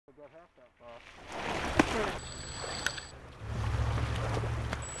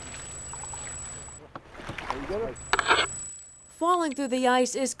Falling through the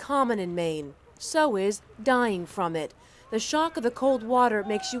ice is common in Maine. So is dying from it. The shock of the cold water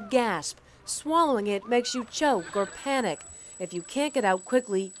makes you gasp. Swallowing it makes you choke or panic. If you can't get out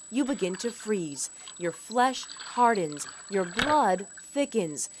quickly, you begin to freeze. Your flesh hardens. Your blood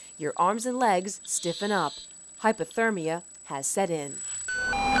thickens. Your arms and legs stiffen up. Hypothermia has set in.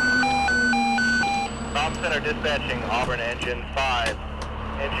 Tom Center dispatching Auburn Engine 5,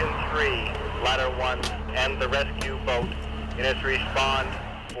 Engine 3, Ladder 1, and the rescue boat in its response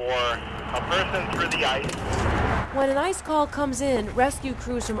for a person through the ice. When an ice call comes in, rescue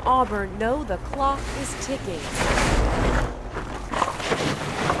crews from Auburn know the clock is ticking.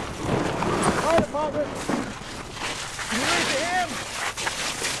 Fire department! Can you raise your hand?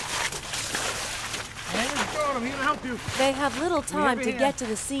 I'm here to help you. They have little time to get to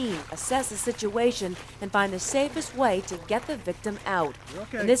the scene, assess the situation, and find the safest way to get the victim out.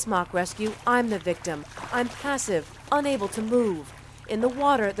 Okay. In this mock rescue, I'm the victim. I'm passive, unable to move. In the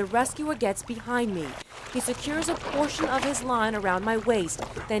water, the rescuer gets behind me. He secures a portion of his line around my waist,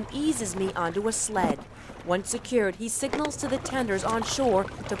 then eases me onto a sled. Once secured, he signals to the tenders on shore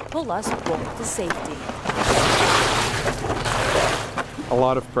to pull us both to safety. A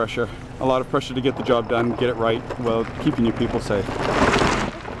lot of pressure to get the job done, get it right, while keeping your people safe.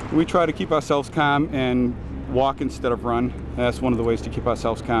 We try to keep ourselves calm and walk instead of run. That's one of the ways to keep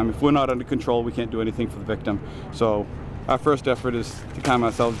ourselves calm. If we're not under control, we can't do anything for the victim. So our first effort is to calm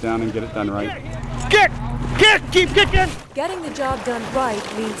ourselves down and get it done right. Kick! Keep kicking! Getting the job done right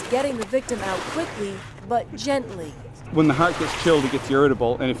means getting the victim out quickly, but gently. When the heart gets chilled, it gets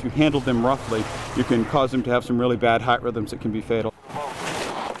irritable, and if you handle them roughly, you can cause them to have some really bad heart rhythms that can be fatal.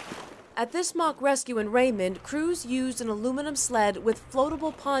 At this mock rescue in Raymond, crews used an aluminum sled with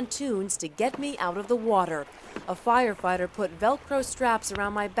floatable pontoons to get me out of the water. A firefighter put Velcro straps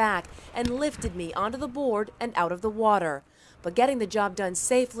around my back and lifted me onto the board and out of the water. But getting the job done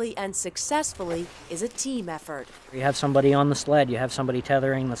safely and successfully is a team effort. You have somebody on the sled, you have somebody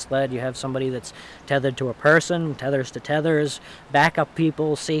tethering the sled, you have somebody that's tethered to a person, tethers to tethers, backup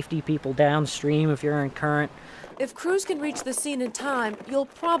people, safety people downstream if you're in current. If crews can reach the scene in time, you'll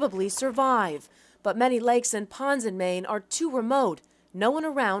probably survive. But many lakes and ponds in Maine are too remote. No one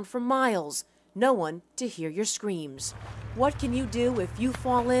around for miles. No one to hear your screams. What can you do if you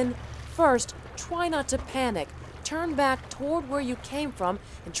fall in? First, try not to panic. Turn back toward where you came from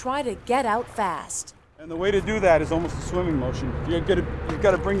and try to get out fast. And the way to do that is almost a swimming motion. You've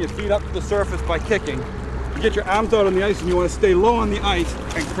got to bring your feet up to the surface by kicking. You get your arms out on the ice and you want to stay low on the ice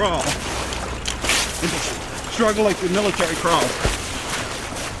and crawl. And just struggle like the military crawl.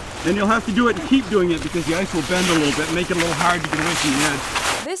 Then you'll have to do it and keep doing it because the ice will bend a little bit, make it a little hard to get away from the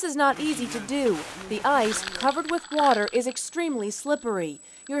edge. This is not easy to do. The ice, covered with water, is extremely slippery.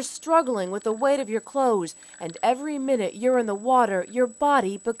 You're struggling with the weight of your clothes, and every minute you're in the water, your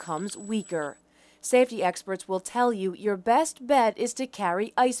body becomes weaker. Safety experts will tell you your best bet is to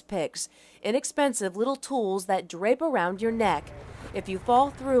carry ice picks, inexpensive little tools that drape around your neck. If you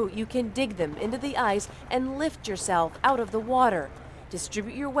fall through, you can dig them into the ice and lift yourself out of the water.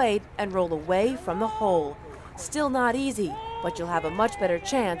 Distribute your weight and roll away from the hole. Still not easy, but you'll have a much better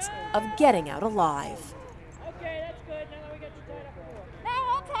chance of getting out alive.